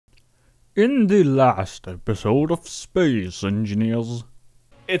In the last episode of Space Engineers.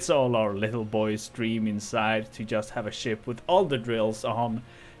 It's all our little boy's dream inside to just have a ship with all the drills on,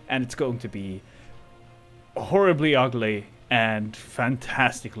 and it's going to be horribly ugly and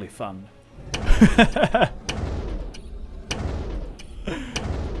fantastically fun.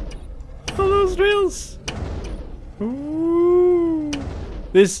 All those drills! Ooh.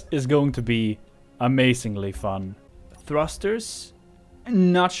 This is going to be amazingly fun. Thrusters?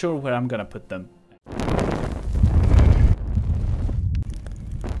 Not sure where I'm gonna put them.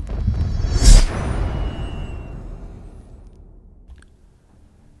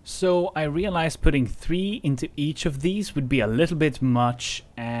 So I realized putting 3 into each of these would be a little bit much,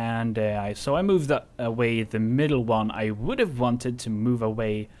 and so I moved away the middle one. I would have wanted to move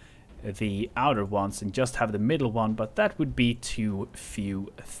away the outer ones and just have the middle one, but that would be too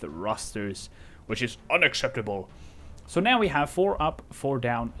few thrusters, which is unacceptable. So now we have 4 up, 4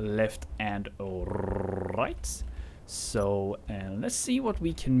 down, left and right. So let's see what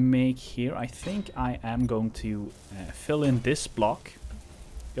we can make here. I think I am going to fill in this block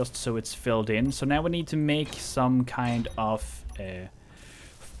just so it's filled in. So now we need to make some kind of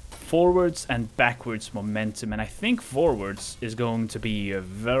forwards and backwards momentum, and I think forwards is going to be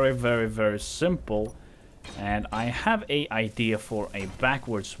very simple, and I have an idea for a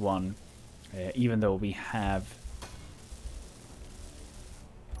backwards one, even though we have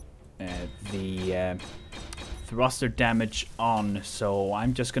the thruster damage on. So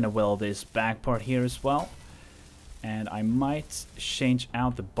I'm just gonna weld this back part here as well, and I might change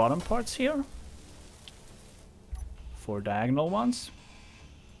out the bottom parts here for diagonal ones.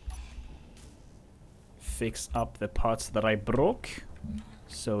 Fix up the parts that I broke.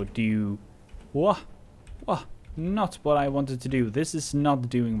 So do not what I wanted to do. This is not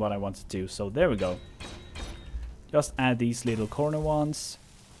doing what I wanted to do. So there we go. Just add these little corner ones.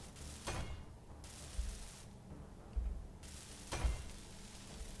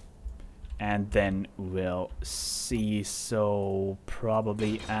 And then we'll see. So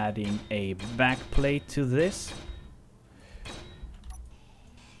probably adding a back plate to this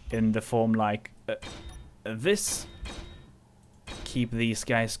in the form like this. Keep these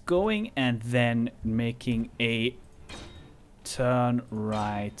guys going, and then making a turn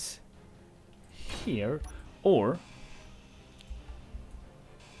right here, or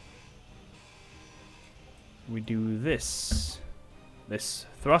we do this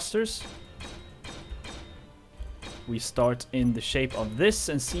thrusters. We start in the shape of this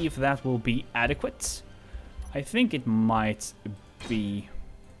and see if that will be adequate. I think it might be.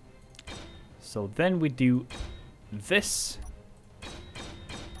 So then we do this,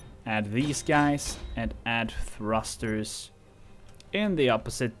 add these guys, and add thrusters in the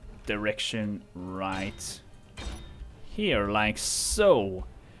opposite direction right here, like so,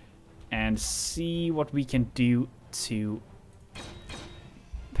 and see what we can do to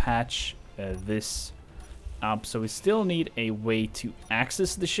patch this up. So we still need a way to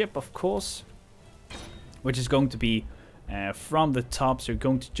access the ship, of course, which is going to be from the top. So you're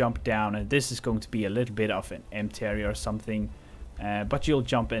going to jump down, and this is going to be a little bit of an empty area or something, but you'll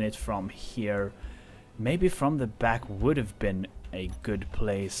jump in it from here. Maybe from the back would have been a good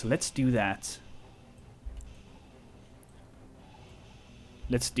place. Let's do that.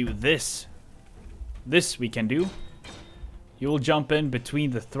 Let's do this. This we can do. You'll jump in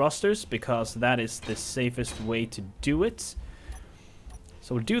between the thrusters because that is the safest way to do it.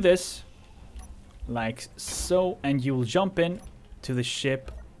 So we'll do this like so, and you will jump in to the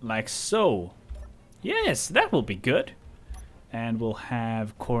ship like so. Yes, that will be good. And we'll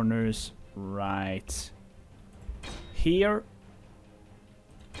have corners right here,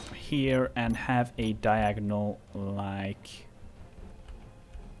 here, and have a diagonal like...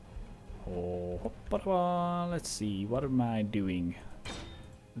 Oh, let's see, what am I doing?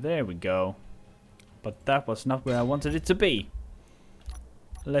 There we go. But that was not where I wanted it to be.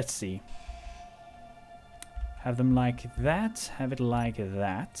 Let's see. Have them like that, have it like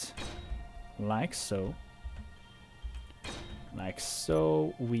that. Like so. Like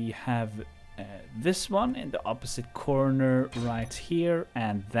so. We have this one in the opposite corner right here,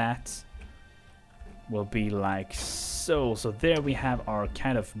 and that will be like so. So there we have our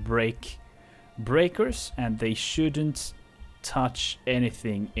kind of breakers, and they shouldn't touch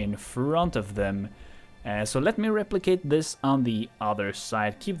anything in front of them. So let me replicate this on the other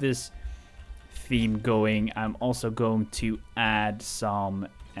side. Keep this theme going. I'm also going to add some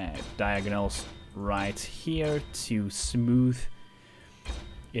diagonals right here to smooth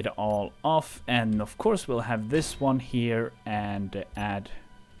it all off, and of course we'll have this one here and add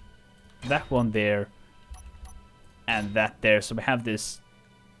that one there and that there. So we have this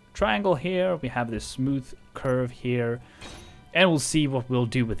triangle here. We have this smooth curve here. And we'll see what we'll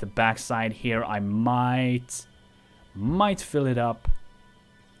do with the backside here. I might fill it up.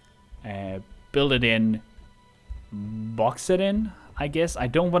 Build it in. Box it in, I guess. I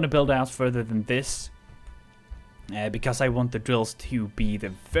don't want to build out further than this. Because I want the drills to be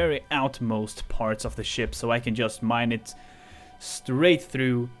the very outmost parts of the ship. So I can just mine it straight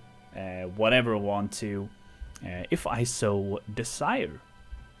through whatever I want to. If I so desire.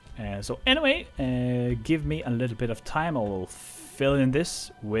 So anyway, give me a little bit of time. I will fill in this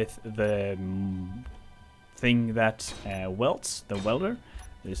with the thing that welds, the welder.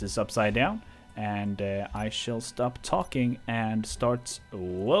 This is upside down. And I shall stop talking and start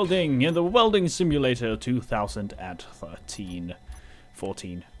welding in the Welding Simulator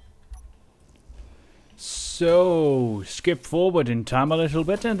 2013-14. So, skip forward in time a little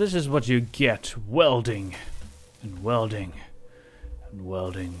bit, and this is what you get. Welding. And welding. And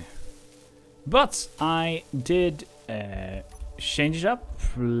welding. But I did change it up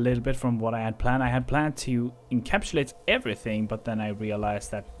a little bit from what I had planned. I had planned to encapsulate everything, but then I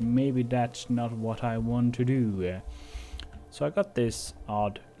realized that maybe that's not what I want to do. So I got this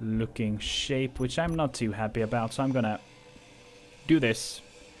odd looking shape, which I'm not too happy about. So I'm gonna do this.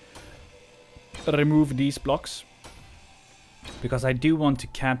 Remove these blocks. Because I do want to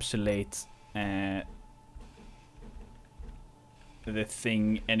encapsulate the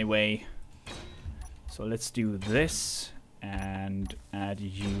thing anyway. So let's do this and add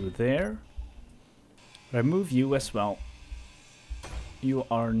you there. Remove you as well. You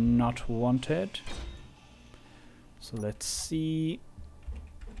are not wanted. So let's see.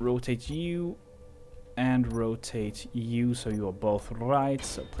 Rotate you and rotate you so you are both right.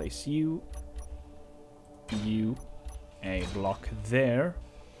 So place you, a block there.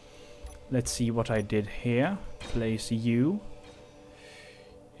 Let's see what I did here. Place you.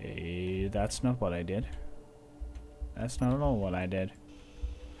 That's not what I did. That's not at all what I did.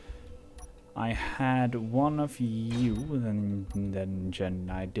 I had one of you, then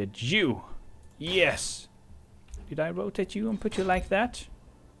I did you. Yes. Did I rotate you and put you like that?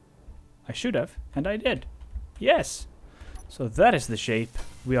 I should have, and I did. Yes. So that is the shape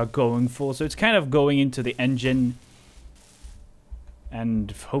we are going for. So it's kind of going into the engine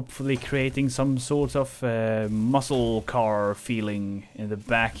and hopefully creating some sort of muscle car feeling in the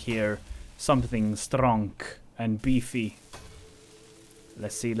back here. Something strong and beefy.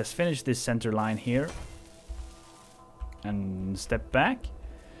 Let's see, let's finish this center line here. And step back.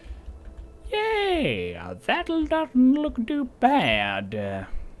 Yay! That doesn't look too bad.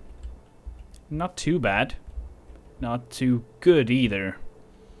 Not too bad. Not too good either.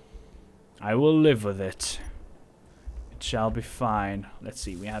 I will live with it. It shall be fine. Let's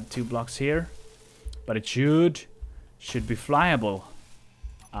see, we have 2 blocks here. But it should be flyable.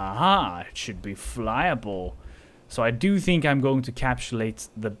 Aha, it should be flyable. So I do think I'm going to encapsulate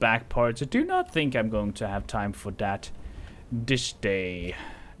the back parts. I do not think I'm going to have time for that this day.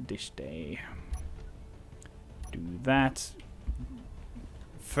 This day. Do that.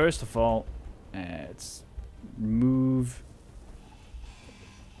 First of all, let's move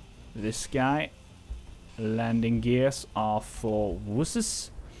this guy. Landing gears are for wusses.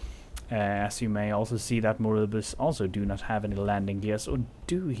 As you may also see that Moribus also do not have any landing gears. Or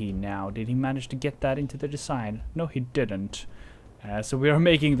do he now? Did he manage to get that into the design? No, he didn't. So we are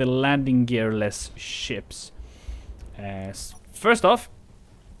making the landing gearless ships. First off,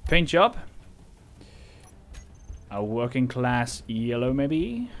 paint job. A working class yellow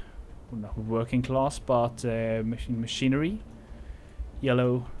maybe. Not working class, but machinery.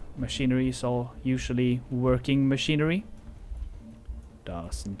 Yellow machinery is all usually working machinery.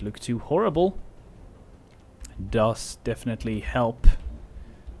 Doesn't look too horrible. Does definitely help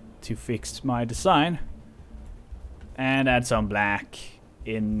to fix my design. And add some black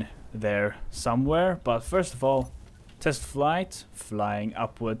in there somewhere. But first of all, test flight. Flying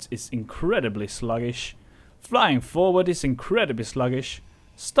upwards is incredibly sluggish. Flying forward is incredibly sluggish.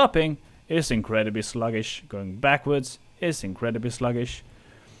 Stopping is incredibly sluggish. Going backwards is incredibly sluggish.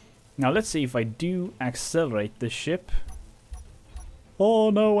 Now let's see if I do accelerate the ship.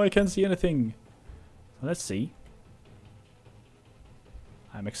 Oh no, I can't see anything. Let's see.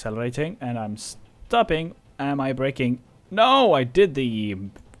 I'm accelerating and I'm stopping. Am I braking? No, I did the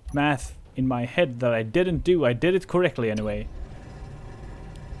math in my head that I didn't do. I did it correctly anyway.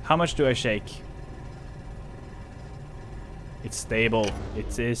 How much do I shake? It's stable.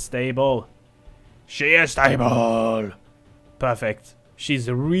 It is stable. She is stable. Perfect. She's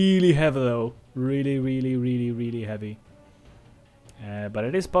really heavy though. Really, really, really, really heavy. But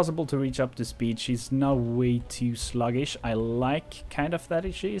it is possible to reach up to speed. She's not way too sluggish. I like kind of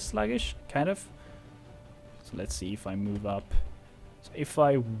that she is sluggish, kind of. So let's see if I move up. So if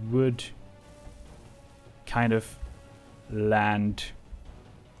I would kind of land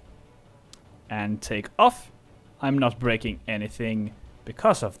and take off, I'm not breaking anything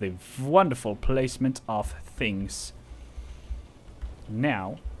because of the wonderful placement of things.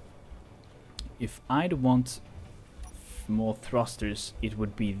 Now, if I'd want more thrusters, it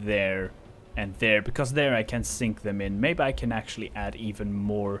would be there and there, because there I can sink them in. Maybe I can actually add even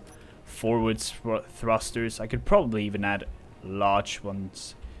more forwards thrusters. I could probably even add large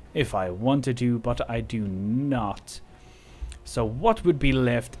ones if I wanted to, but I do not. So what would be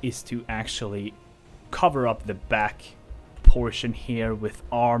left is to actually cover up the back portion here with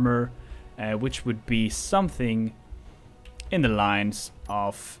armor, which would be something in the lines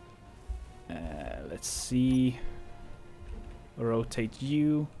of let's see, rotate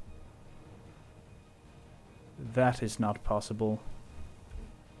you. That is not possible,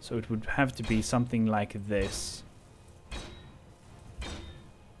 so it would have to be something like this.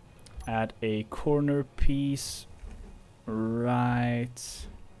 Add a corner piece right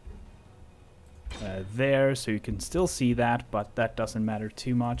there, so you can still see that, but that doesn't matter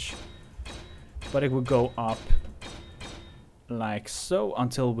too much. But it will go up like so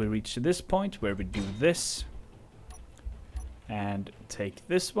until we reach this point where we do this and take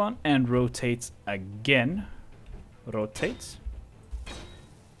this one and rotate again. Rotate.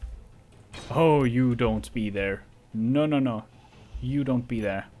 Oh, you don't be there. No, no, no. You don't be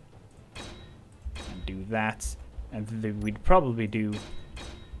there. And do that. And then we'd probably do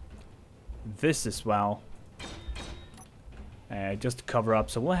this as well. Just to cover up.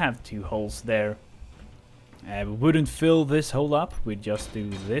 So we'll have two holes there. We wouldn't fill this hole up. We'd just do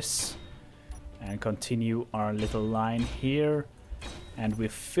this. And continue our little line here. And we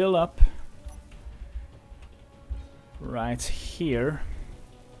fill up right here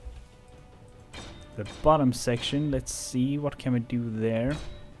the bottom section. Let's see, what can we do there?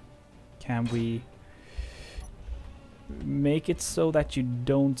 Can we make it so that you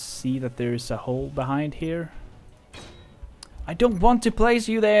don't see that there's a hole behind here? I don't want to place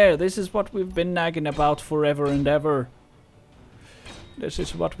you there. This is what we've been nagging about forever and ever. This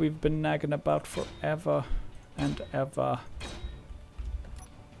is what we've been nagging about forever and ever.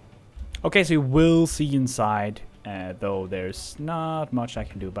 Okay, so you will see inside, though there's not much I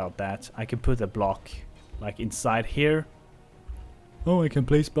can do about that. I can put a block like inside here. Oh, I can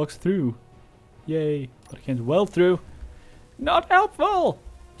place blocks through. Yay, but I can't weld through. Not helpful!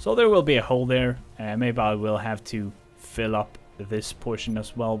 So there will be a hole there. Maybe I will have to fill up this portion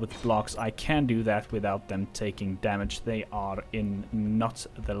as well with blocks. I can do that without them taking damage. They are in not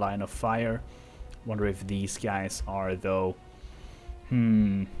the line of fire. Wonder if these guys are, though.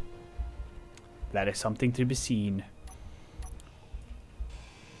 That is something to be seen.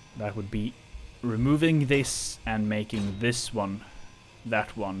 That would be removing this and making this one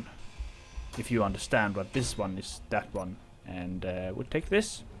that one. If you understand what this one is, that one. And we'll take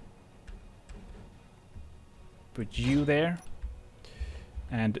this. Put you there.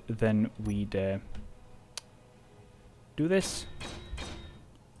 And then we'd do this.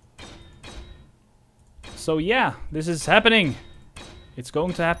 So yeah, this is happening. It's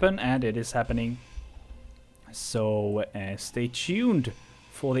going to happen, and it is happening. So stay tuned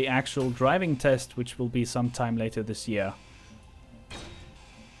for the actual driving test, which will be sometime later this year.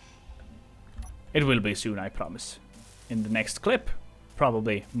 It will be soon, I promise. In the next clip,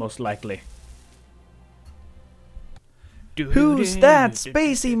 probably, most likely. Who's that,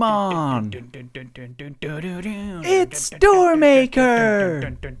 spacemon? It's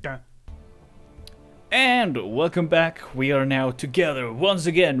Doormaker! And welcome back. We are now together once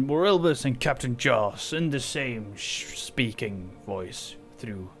again, Morelvis and Captain Jaws, in the same speaking voice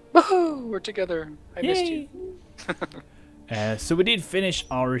through. Woohoo! We're together. I missed you. So we did finish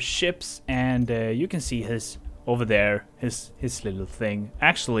our ships, and you can see his over there, his little thing.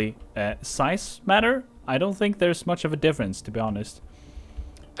 Actually, size matter. I don't think there's much of a difference, to be honest.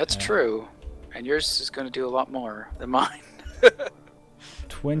 That's true, and yours is going to do a lot more than mine.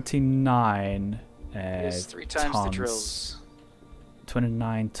 29. It's 3 times tons. the drills.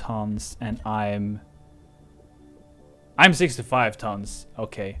 29 tons, and I'm 65 tons.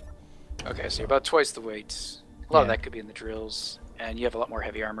 Okay. Okay, so you're about twice the weight. A lot of that could be in the drills, and you have a lot more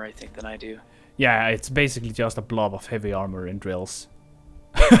heavy armor, I think, than I do. Yeah, it's basically just a blob of heavy armor and drills.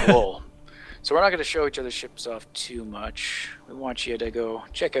 Cool. So we're not going to show each other's ships off too much. We want you to go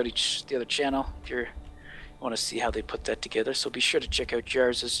check out the other channel if you want to see how they put that together. So be sure to check out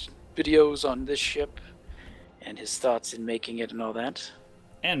Jars's videos on this ship and his thoughts in making it and all that.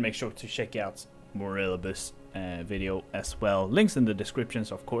 And make sure to check out Morelibus' video as well. Links in the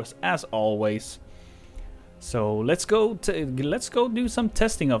descriptions, of course, as always. So let's go do some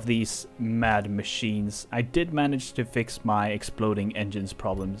testing of these mad machines. I did manage to fix my exploding engines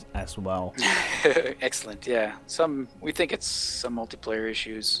problems as well. Excellent, yeah. We think it's some multiplayer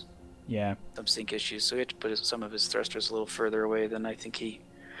issues. Yeah. Some sync issues, so we had to put some of his thrusters a little further away than I think he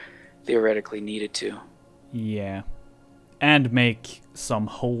theoretically needed to. Yeah. And make some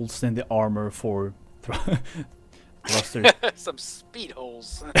holes in the armor for thrusters. Some speed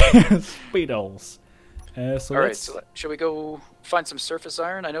holes. Speed holes. So Alright, so shall we go find some surface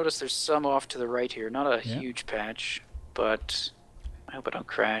iron? I noticed there's some off to the right here. Not a huge patch, but I hope I don't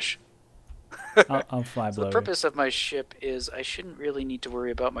crash. I'll fly below. So the purpose of my ship is I shouldn't really need to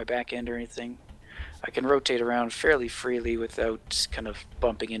worry about my back end or anything. I can rotate around fairly freely without kind of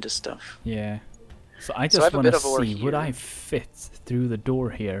bumping into stuff. Yeah. So I just want to see, would I fit through the door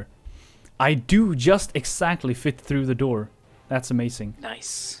here? I do just exactly fit through the door. That's amazing.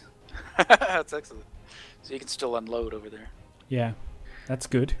 Nice. That's excellent. So you can still unload over there. Yeah, that's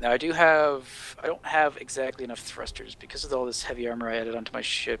good. Now I don't have exactly enough thrusters because of all this heavy armor I added onto my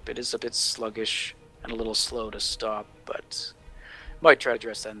ship. It is a bit sluggish and a little slow to stop, but might try to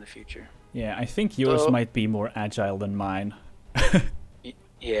address that in the future. Yeah, I think yours might be more agile than mine.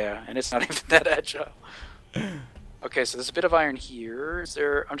 Yeah, and it's not even that agile. Okay, so there's a bit of iron here.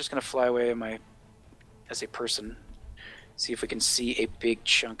 I'm just gonna fly away as a person. See if we can see a big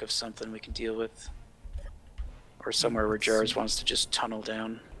chunk of something we can deal with. Or somewhere where Jars wants to just tunnel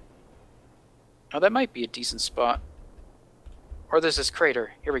down. Oh, that might be a decent spot. Or there's this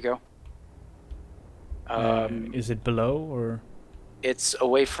crater. Here we go. Is it below or? It's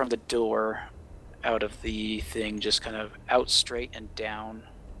away from the door, out of the thing, just kind of out straight and down.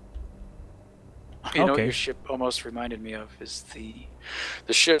 You know what your ship almost reminded me of is the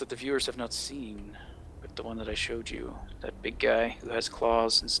ship that the viewers have not seen, but the one that I showed you, that big guy who has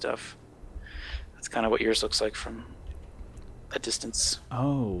claws and stuff. That's kind of what yours looks like from a distance.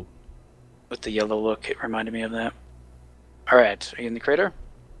 Oh. With the yellow look, it reminded me of that. Alright, are you in the crater?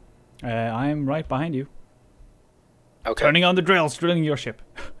 I'm right behind you. Okay. Turning on the drills, drilling your ship.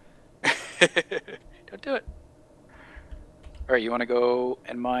 Don't do it. Alright, you want to go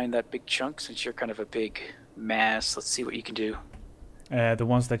and mine that big chunk since you're kind of a big mass? Let's see what you can do. The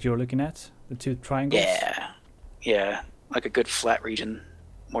ones that you're looking at? The two triangles? Yeah. Yeah, like a good flat region.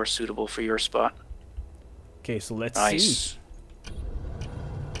 More suitable for your spot. Okay, so let's see.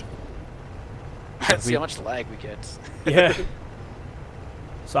 Let's see how much lag we get. Yeah.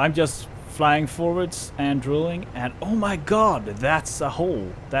 So I'm just flying forwards and drilling, and oh my god, that's a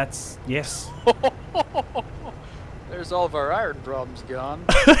hole. That's, yes. There's all of our iron problems gone.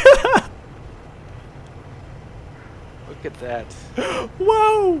 Look at that.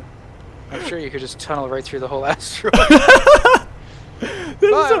 Whoa! I'm sure you could just tunnel right through the whole asteroid.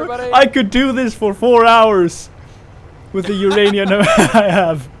 Bye, everybody. I could do this for 4 hours with the uranium I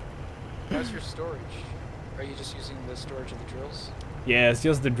have. How's your storage? Are you just using the storage of the drills? Yeah, it's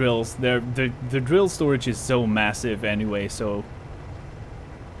just the drills. The drill storage is so massive anyway, so...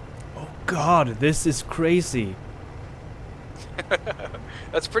 Oh god, this is crazy.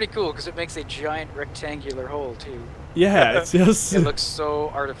 That's pretty cool, because it makes a giant rectangular hole, too. Yeah, it's just... It looks so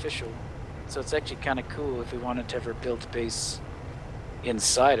artificial. So it's actually kind of cool if we wanted to ever build a base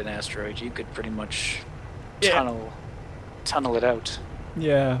inside an asteroid. You could pretty much tunnel it out.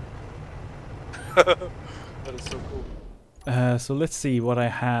 Yeah. That is so cool. So let's see what I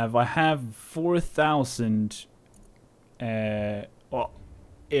have. I have 4,000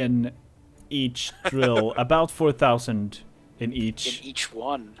 in each drill. About 4,000 in each. In each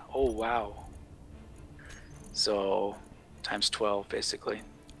one. Oh, wow. So, times 12, basically.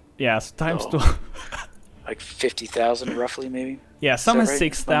 Yeah, so times 12. Like 50,000, roughly, maybe? Yeah, some have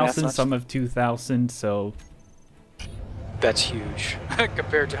 6,000, some have 2,000, so... That's huge,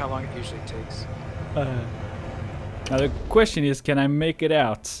 compared to how long it usually takes. Now the question is, can I make it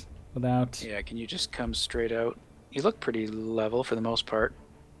out without... Yeah, can you just come straight out? You look pretty level for the most part.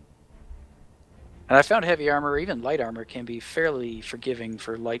 And I found heavy armor, even light armor, can be fairly forgiving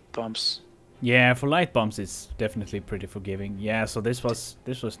for light bumps. Yeah, for light bumps it's definitely pretty forgiving. Yeah, so this was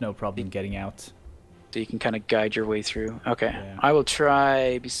no problem getting out. So you can kind of guide your way through. Okay, yeah. I will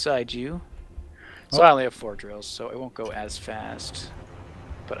try beside you. So I only have 4 drills, so it won't go as fast.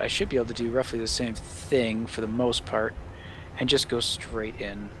 But I should be able to do roughly the same thing for the most part, and just go straight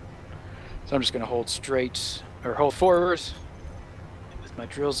in. So I'm just going to hold straight, or hold forward with my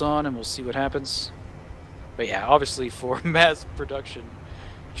drills on, and we'll see what happens. But yeah, obviously for mass production,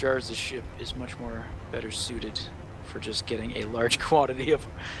 Jars' ship is much more better suited for just getting a large quantity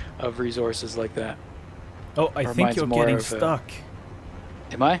of resources like that. Oh, I Or think mine's you're more getting of a- stuck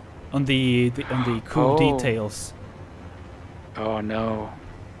Am I? on the cool Oh. details. Oh no.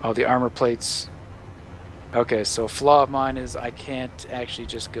 Oh, the armor plates. Okay, so a flaw of mine is I can't actually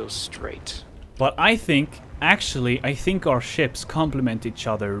just go straight. But I think, actually, I think our ships complement each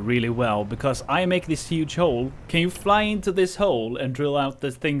other really well, because I make this huge hole. Can you fly into this hole and drill out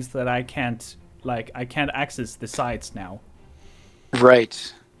the things that I can't, like, I can't access the sides now?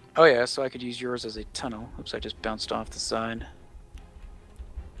 Right. Oh yeah, so I could use yours as a tunnel. Oops, I just bounced off the side.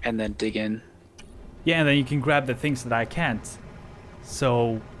 And then dig in. Yeah, and then you can grab the things that I can't.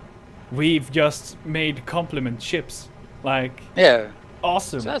 So, we've just made complement ships. Like, Yeah,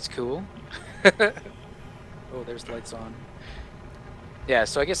 awesome. so that's cool. Oh, there's lights on. Yeah,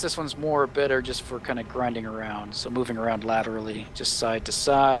 so I guess this one's more better just for kind of grinding around. So moving around laterally, just side to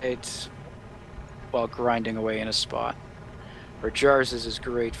side, while grinding away in a spot. Where Jars is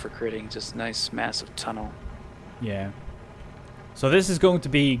great for creating just nice massive tunnel. Yeah. So this is going to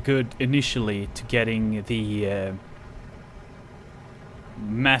be good initially to getting the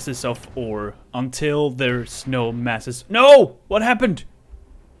masses of ore until there's no masses. No! What happened?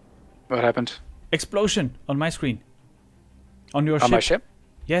 What happened? Explosion on my screen. On your ship. On my ship?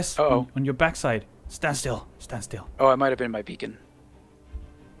 Yes, Uh-oh. on your backside. Stand still. Stand still. Oh, it might have been my beacon.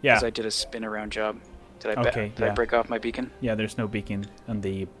 Yeah. Because I did a spin around job. Did I, Okay, did I yeah. break off my beacon? Yeah, there's no beacon on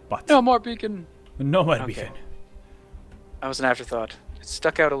the butt. No more beacon! No more Okay. beacon. That was an afterthought. It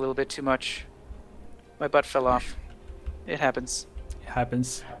stuck out a little bit too much. My butt fell off. It happens. It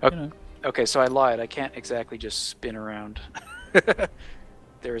happens. Okay. You know. Okay, so I lied. I can't exactly just spin around.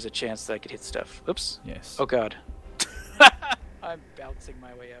 There is a chance that I could hit stuff. Oops. Yes. Oh god. I'm bouncing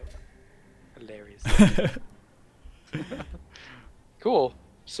my way out. Hilarious. Cool.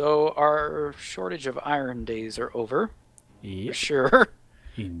 So our shortage of iron days are over. For Yep. sure.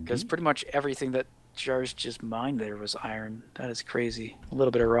 Because Indeed. pretty much everything that Jars just mined there was iron. That is crazy. A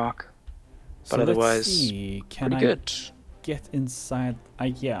little bit of rock. So But let's otherwise, see. Can pretty I good. get inside?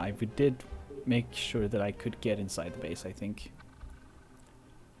 Yeah, I did make sure that I could get inside the base, I think.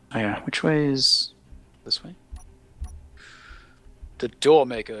 Oh yeah, which way is this way? The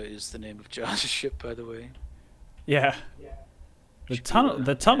Doormaker is the name of Josh's ship, by the way. Yeah. Should be,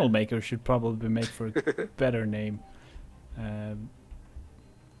 The tunnel maker should probably make for a better name.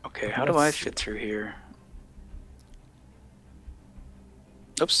 Okay, how do I let's fit through here?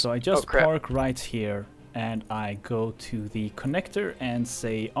 Oops. So I Oh, just crap. park right here, and I go to the connector and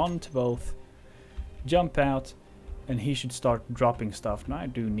say on to both, jump out, and he should start dropping stuff. Now I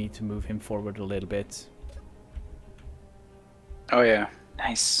do need to move him forward a little bit. Oh yeah,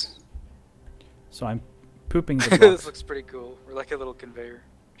 nice. So I'm pooping the This blocks. looks pretty cool. We're like a little conveyor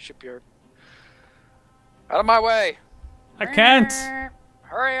shipyard. Out of my way! I can't!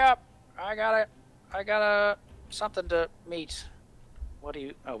 Hurry up! I got something to meet. What do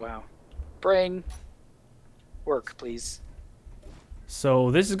you? Oh wow. Brain. Work, please.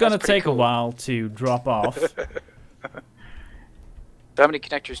 So this is gonna That's pretty take a cool. while to drop off. So how many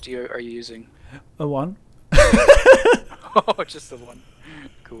connectors are you using? A one. Oh, just the one.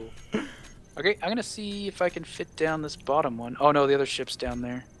 Cool. Okay, I'm gonna see if I can fit down this bottom one. Oh no, the other ship's down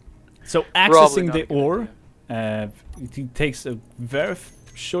there. So Probably accessing not the a good ore, it takes a very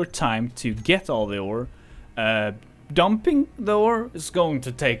short time to get all the ore. Dumping the ore is going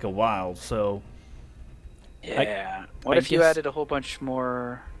to take a while, so Yeah. What I if you guess- added a whole bunch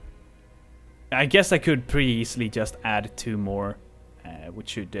more? I guess I could pretty easily just add 2 more, which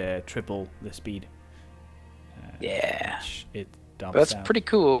should triple the speed. Yeah. Which it dumps But that's out. pretty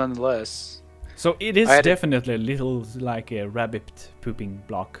cool nonetheless. So it is I had it- definitely a little like a rabbit pooping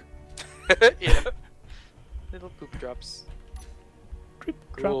block. Yeah. Little poop drops. Drip,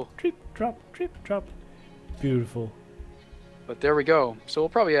 Cool. drop, drip, drop, drip, drop. Beautiful. But there we go. So we'll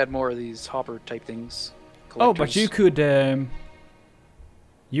probably add more of these hopper type things. Oh, but you Collectors.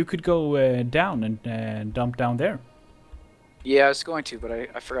 could go down and dump down there. Yeah, I was going to, but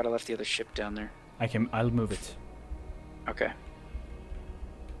I forgot I left the other ship down there. I'll move it. Okay.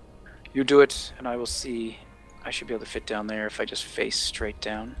 You do it, and I will see. I should be able to fit down there if I just face straight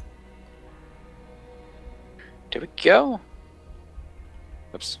down. There we go.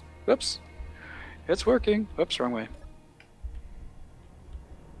 Oops. Oops. It's working. Oops, wrong way.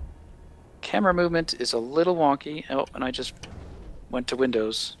 Camera movement is a little wonky. Oh, and I just went to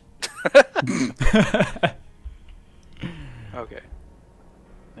Windows. Okay.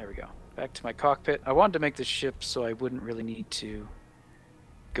 There we go. Back to my cockpit. I wanted to make this ship so I wouldn't really need to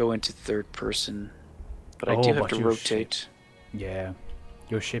go into third person. But I Oh, do have but to your rotate. Yeah.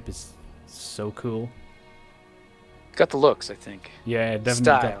 Your ship is so cool. Got the looks, I think. Yeah, definitely.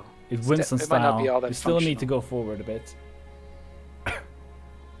 Style. It wins some It style. might not be all that you still need to functional. go forward a bit.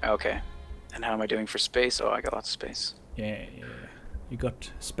 Okay. And how am I doing for space? Oh, I got lots of space. Yeah. You got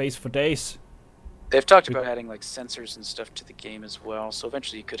space for days. They've talked about adding like sensors and stuff to the game as well, so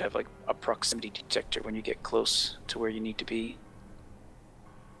eventually you could have like a proximity detector when you get close to where you need to be.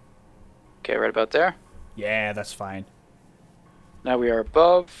 Okay, right about there. Yeah, that's fine. Now we are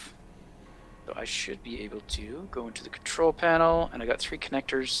above, so I should be able to go into the control panel, and I got 3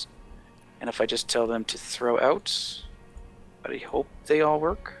 connectors, and if I just tell them to throw out, I hope they all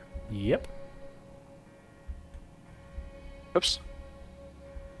work. Yep. Oops.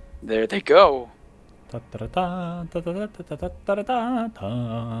 There they go.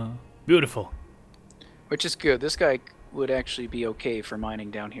 Beautiful. Which is good. This guy would actually be okay for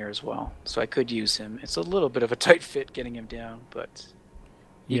mining down here as well, so I could use him. It's a little bit of a tight fit getting him down, but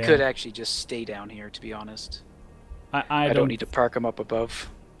he could actually just stay down here, to be honest. I don't need to park him up above.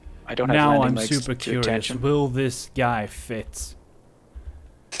 I don't have now landing I'm legs super to curious. attach him. Will this guy fit?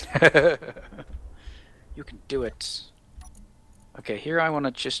 You can do it. Okay, here I want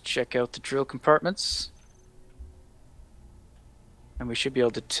to just check out the drill compartments. And we should be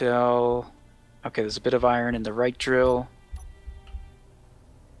able to tell... Okay, there's a bit of iron in the right drill.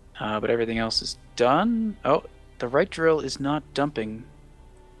 But everything else is done. Oh, the right drill is not dumping.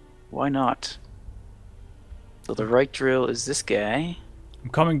 Why not? So the right drill is this guy. I'm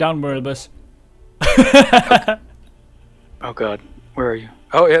coming down, Werbus. Oh god, where are you?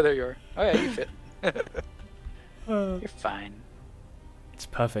 Oh yeah, there you are. Oh yeah, you fit. You're fine. It's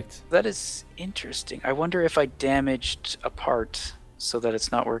perfect. That is interesting. I wonder if I damaged a part so that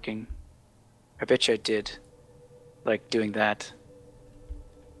it's not working. I bet you I did. Like doing that.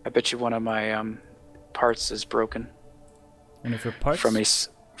 I bet you one of my parts is broken. One of your parts?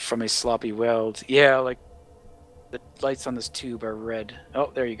 From a sloppy weld. Yeah, like the lights on this tube are red.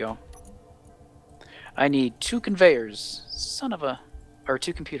 Oh, there you go. I need 2 conveyors. Son of a... Or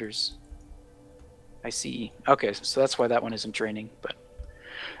 2 computers. I see. Okay, so that's why that one isn't draining, but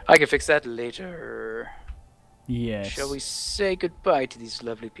I can fix that later. Yes. Shall we say goodbye to these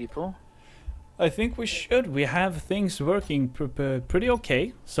lovely people? I think we should. We have things working pretty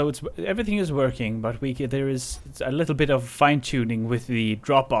okay. So everything is working, but there is a little bit of fine-tuning with the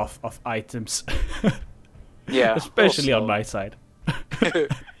drop-off of items. Yeah. Especially on my side.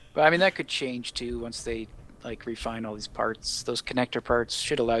 But I mean, that could change too once they like refine all these parts. Those connector parts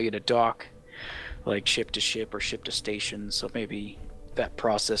should allow you to dock like ship to ship or ship to station, so maybe that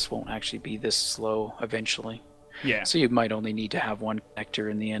process won't actually be this slow eventually. Yeah. So you might only need to have 1 connector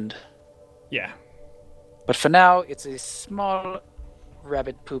in the end. Yeah. But for now, it's a small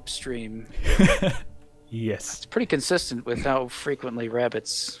rabbit poop stream. Yes. It's pretty consistent with how frequently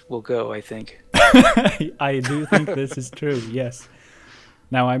rabbits will go, I think. I do think this is true, yes.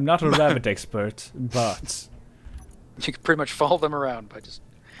 Now, I'm not a rabbit expert, but... You can pretty much follow them around by just...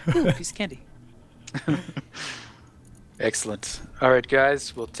 Ooh, a piece of candy. Excellent. Alright,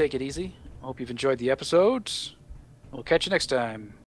 guys, we'll take it easy. I hope you've enjoyed the episode. We'll catch you next time.